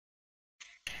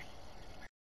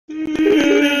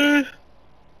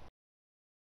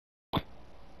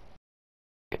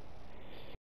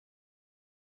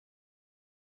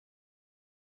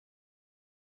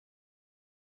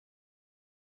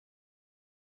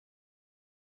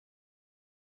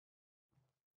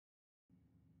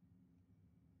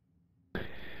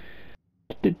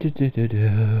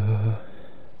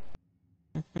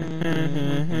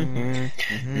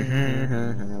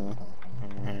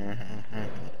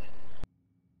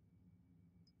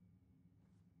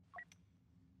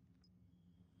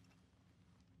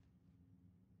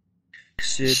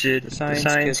 Shit, the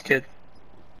science kid.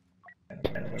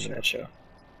 Remember that show.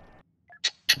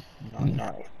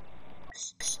 No.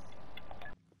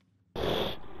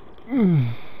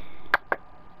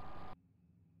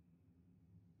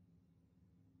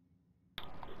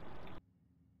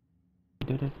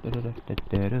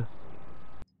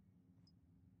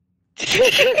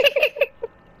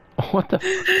 What the f? What are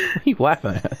you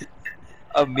laughing at?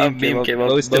 A meme came up.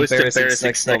 Most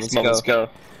embarrassing sex moments go.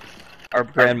 Our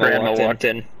grandma walked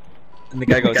in. And the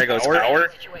guy goes,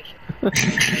 hour?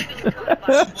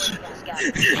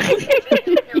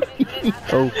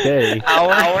 Okay.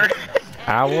 Hour?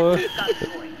 Hour?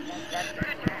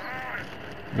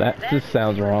 That just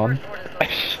sounds wrong.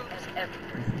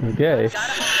 Okay.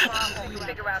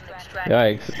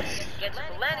 Yikes.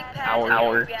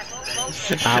 Hour.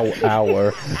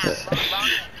 Hour.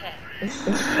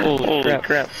 Holy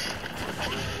crap.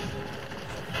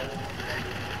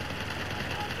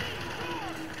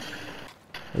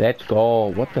 Let's go.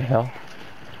 What the hell?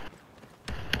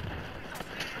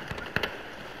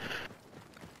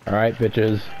 Alright,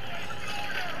 bitches.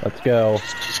 Let's go.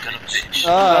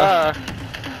 I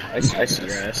see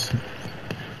your ass.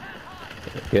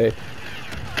 Okay.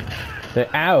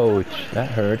 Ouch! That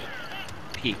hurt.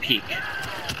 Peek.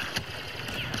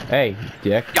 Hey,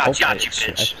 dick. Got you, I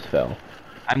bitch. just fell.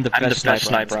 I'm the best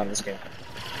sniper on this game.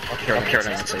 I'll care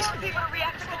what says.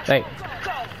 Hey.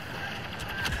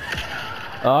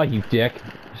 Oh, you dick.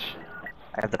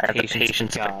 I have the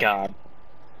patience of God.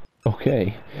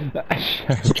 Okay. I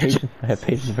have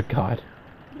patience of a god.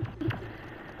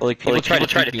 Well, like, people try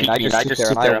to peek me, and I just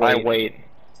sit there and I wait.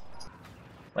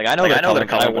 Like, I know they're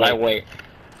coming, but I wait.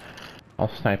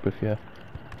 I'll snipe with you.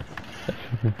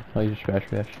 I'll use trash.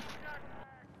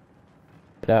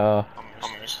 Hello.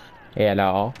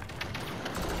 Hello.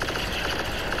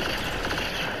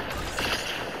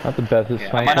 Not the best at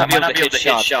sniping. I might not be able to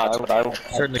hit shots, but I will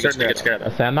certainly get scared. I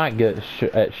say I'm not good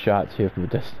at shots here from a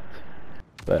distance,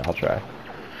 but I'll try.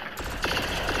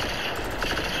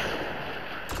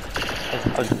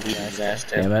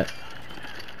 Damn it.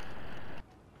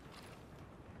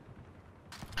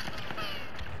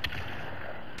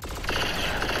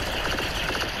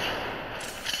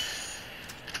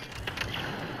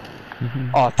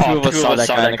 Oh, two of us saw that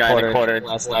guy in the quarter.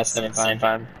 Last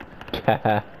time.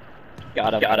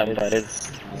 Got him, but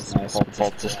it's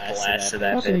bolt just blasted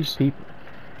that What are these bitch. people?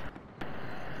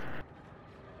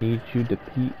 Need you to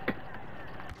peek.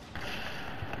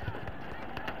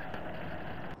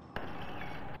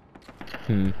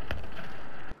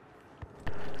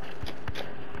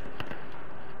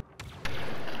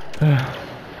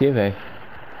 Give a.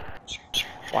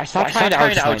 Why stop trying to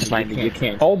outsnipe me? You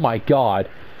can't. Oh my god.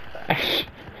 I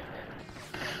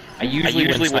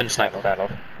usually win sniper battle.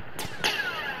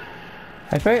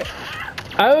 I think.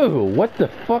 Oh, what the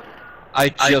fuck? I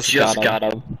just got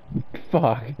him.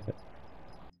 Fuck.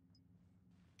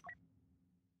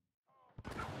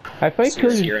 I think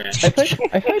people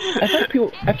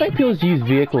use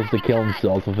vehicles to kill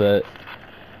themselves with it.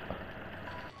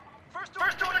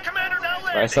 First order commander now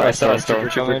I saw a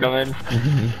stormtrooper come in.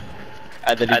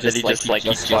 And then he just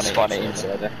spun it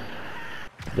inside.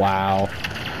 Wow.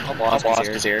 A wasp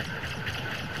is here.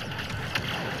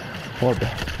 Poor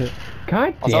bastard.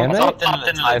 God damn it!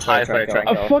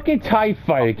 A fucking TIE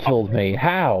fighter killed me.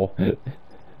 How?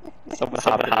 Someone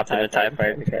hopped in a TIE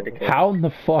fighter and tried to kill. How in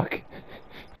the fuck?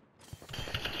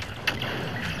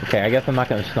 Okay, I guess I'm not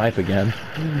gonna snipe again.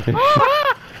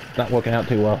 It's not working out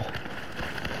too well.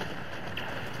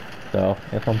 So, I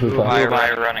guess I'll move on.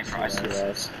 Why running across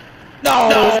this? No,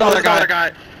 there's another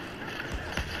guy.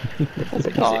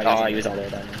 Oh, he was all the way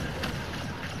down there.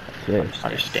 Shit.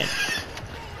 Understand.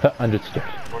 Understood.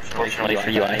 Fortunately for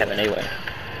you, I have an A-way.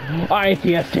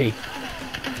 ITST!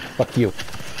 Fuck you.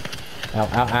 Ow,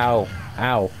 ow, ow.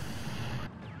 Ow.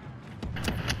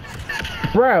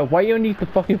 Bro, why you need the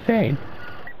fucking pain?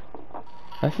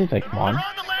 That seems like fun. We're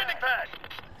on the landing pad.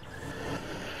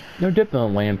 No dipping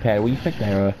on the land pad. What do you think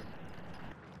they were?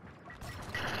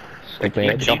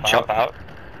 Stupid. Did he jump out?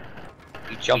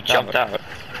 He jumped out.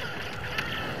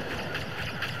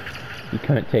 He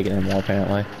couldn't take it anymore,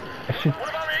 apparently. One of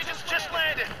our agents just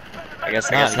landed. I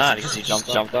guess not, because he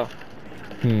jumped up.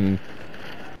 Hmm.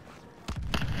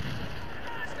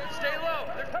 Stay low.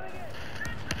 They're coming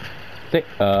in.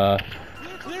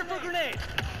 Clear for grenade.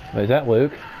 Is that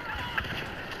Luke?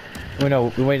 Wait,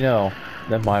 no. Wait, no.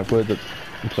 Never mind. Where's the...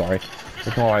 I'm sorry.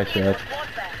 That's not what I said.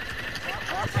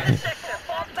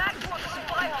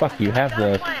 Fuck you. Have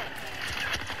this.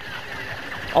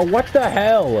 Oh, what the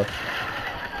hell?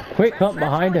 Quick, come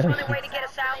behind us.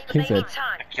 Stupid.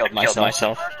 I killed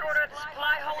myself.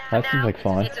 That seems like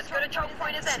fun.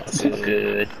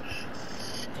 Good.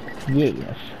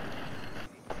 Yes.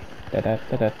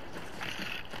 Da-da-da-da.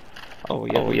 Oh,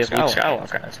 yeah, we have Luke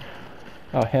Skywalker.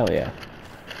 Oh, hell yeah.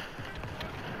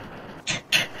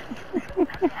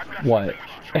 What?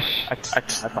 I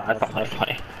thought that was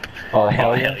funny. Oh,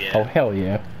 hell yeah. Oh, hell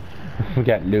yeah. We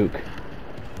got Luke.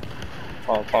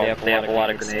 Oh, they have a lot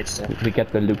of grenades too. We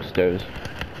got the Luke stores.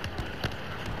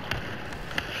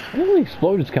 Where are the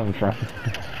explosions coming from?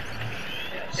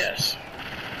 Yes.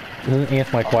 Doesn't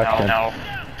answer my question. No.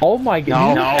 Oh my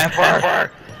god. No.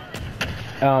 Never.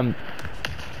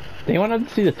 Do you want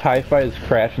to see the TIE fighters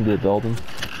crash into the building?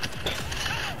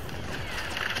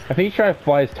 I think he tried to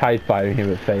fly his TIE fighter here,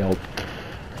 but failed.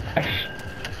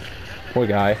 Poor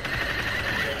guy.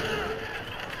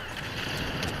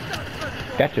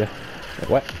 Gotcha. Wait,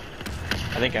 what?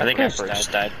 I think Emperor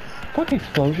just died. Fucking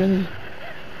explosions.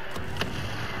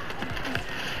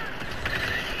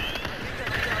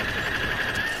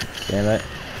 Damn it.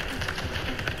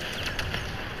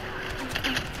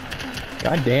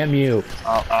 God damn you.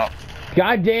 Oh.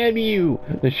 God damn you!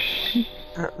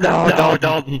 No,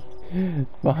 Dalton.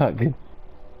 Fuck. I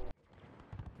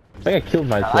think I killed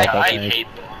myself, I think. hate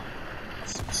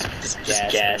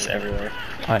just gas everywhere.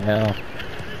 I know.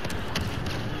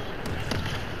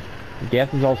 The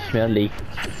gas is all smelly.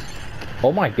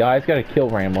 Oh my god, it's got a kill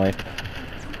randomly.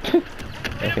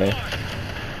 Okay.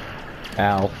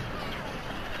 Ow.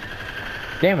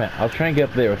 Damn it, I was trying to get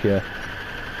up there with you.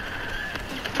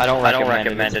 I don't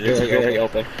recommend it. It's very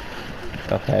open.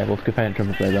 Okay, let's go find a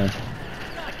jump there then.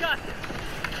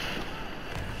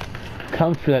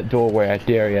 Come through that doorway, I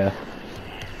dare ya.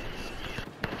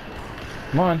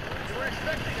 Come on.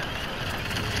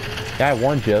 Guy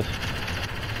warned you.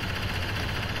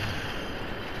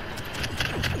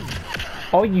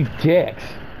 Oh, you dicks.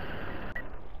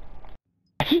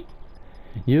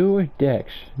 You were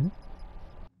dicks.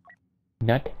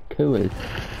 Not cool.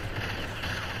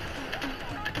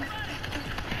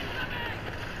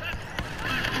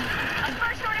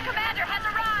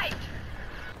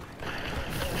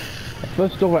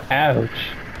 First over, ouch.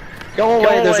 Go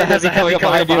away, there's a heavy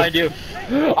coming up behind you.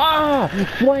 Ah!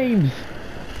 Flames!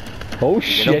 Oh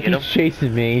shit, he's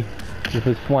chasing me with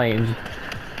his flames.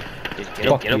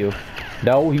 Fuck you.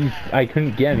 No, I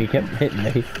couldn't get him, he kept hitting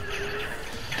me.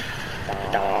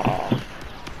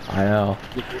 I know.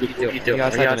 You're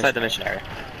outside the mission area.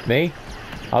 Me?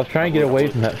 I was trying to get away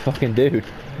from that fucking dude.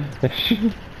 Is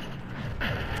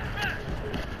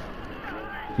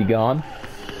he gone?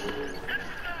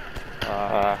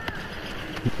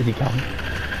 Is he gone?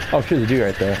 Oh shit, the dude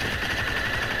right there.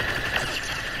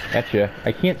 Gotcha.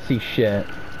 I can't see shit.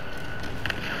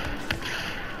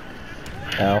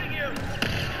 Ow.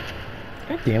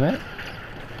 God damn it.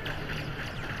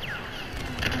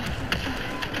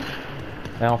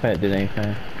 I don't think it did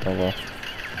anything. Oh well.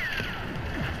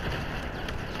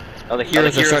 Oh, the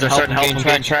heroes are starting to help him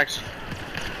gain tracks.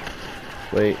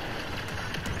 Wait.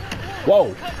 Whoa!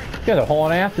 You got a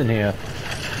hauling ass in here.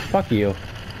 Fuck you.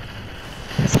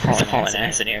 Hauling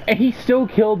ass in here. And he still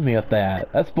killed me with that.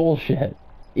 That's bullshit.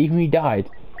 Even he died.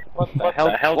 What the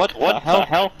hell? What the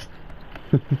hell?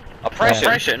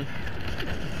 Oppression?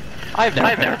 I've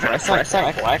never pressed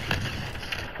black.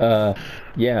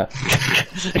 Yeah.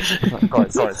 Of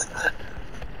course.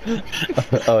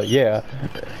 Oh, yeah.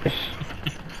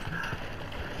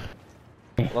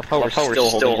 Love how we're still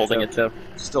holding it too.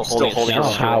 Still holding it. Oh,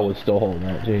 how we're still holding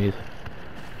it, jeez.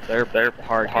 They're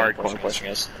hard pushing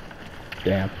us.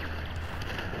 Damn.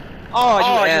 Oh,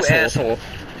 you asshole.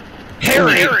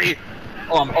 Harry!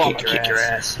 Oh, I'm gonna kick your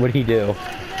ass. What'd he do?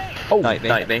 Oh,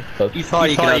 Knight me. Oh. You thought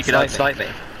you could outsnipe me.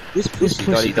 This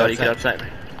pussy thought he could outsnipe me.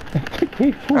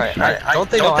 Alright, don't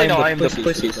they know I'm the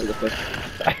pussy?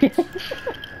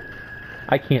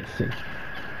 I can't see.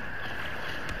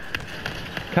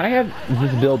 Can I have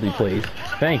visibility, please?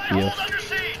 Thank you.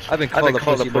 I've been called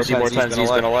the pussy more times than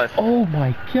he's been alive. Oh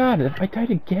my god, I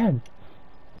died again.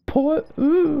 Poor,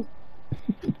 ooh.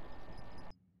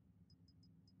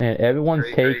 Man,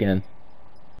 everyone's taken.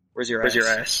 Where's your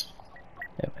ass?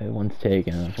 Yeah, everyone's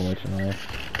taken, unfortunately.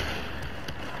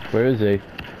 Where is he?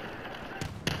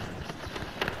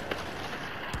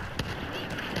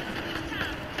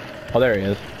 Oh, there he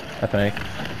is, I think.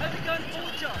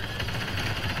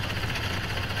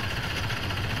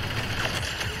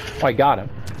 Oh, I got him.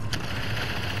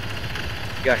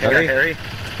 You got Harry? I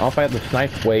don't know if I had the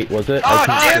snipe. Wait, was it? Oh,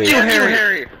 damn you,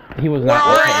 Harry! He was not.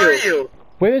 Where are you?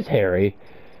 Where's Harry?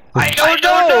 I don't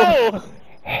know!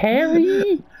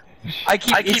 Harry? I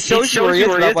keep so sure he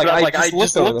is, but I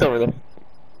just looked over them.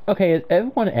 Okay, is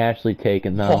everyone actually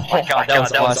taken though? Oh my god, that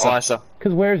was awesome.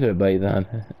 Cause where's everybody then?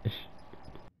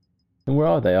 And where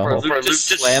are they all? Luke just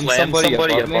slammed somebody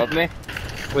above me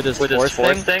with his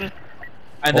force thing.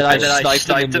 And then I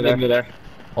sniped him into there.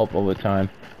 Up over time.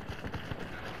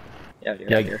 Yeah, we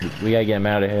gotta get him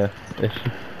out of here.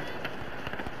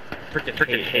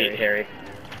 Freaking hate Harry.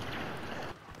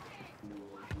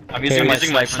 I'm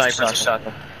using my sniper as a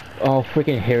shotgun. Oh,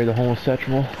 freaking Harry the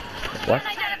homosexual. What?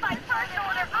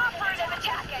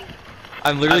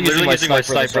 I'm literally using my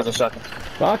sniper as a shotgun.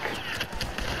 Fuck.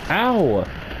 Ow.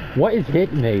 What is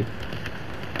hitting me?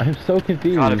 I'm so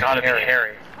confused. Got him,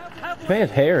 Harry. Man,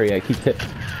 it's Harry. I keep hitting.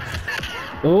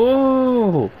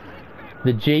 Oh,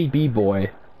 the JB boy.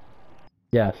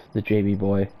 Yes, the JB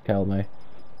boy killed me.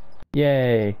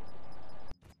 Yay.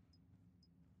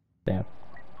 Damn.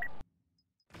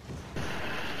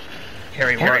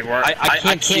 Harry, where? I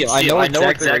can't see him. I know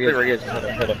exactly where he is.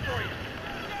 Hit him.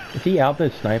 Is he out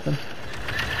there sniping?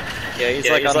 Yeah, he's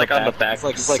like on the back.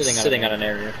 He's like sitting on an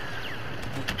area.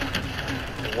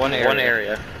 One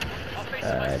area.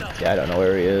 Yeah, I don't know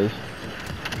where he is.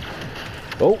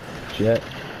 Oh, shit.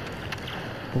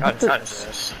 What's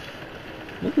this?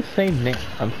 What's the same name?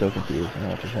 I'm so confused. I don't know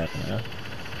what just happened now.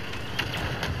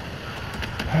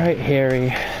 Alright,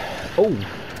 Harry. Oh,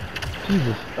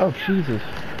 Jesus. Oh, Jesus.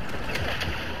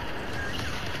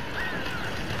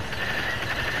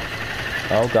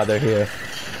 Oh, God, they're here.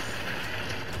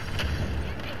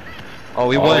 Oh,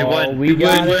 we won. We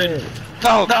got it.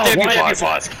 No, damn you,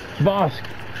 Boss. Boss.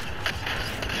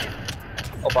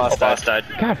 Oh, Boss died.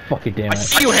 God fucking damn it. I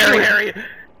see you, Harry.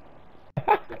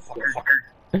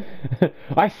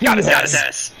 I see got you. His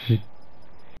ass.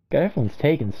 God, everyone's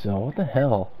taken so. What the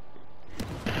hell?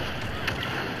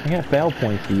 I got battle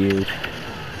points to use.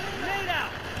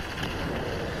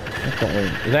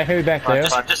 Is that Harry back there?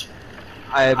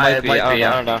 I might be, I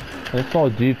don't know. I saw a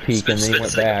dude peek and then he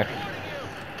went back.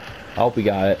 I hope we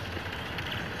got it.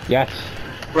 Yes!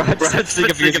 Brad's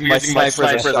thinking of using my sniper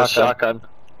as a shotgun.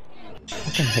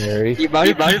 Fucking Harry. He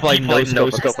might like no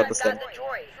scope at this thing.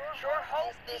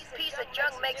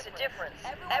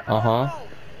 Uh-huh.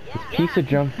 This piece of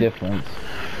junk difference.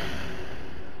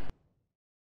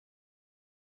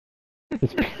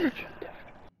 This piece of junk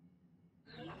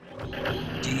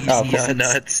difference. Oh, of course.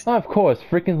 Nuts. Oh, of course,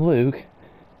 freaking Luke.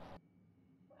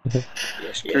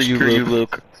 Screw you,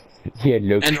 Luke. Yeah,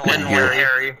 Luke. And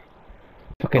Harry.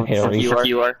 Fucking Harry. Fuck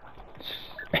you are.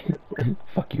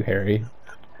 Fuck you, Harry.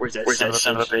 Where's that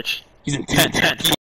son of a bitch? He's in tent.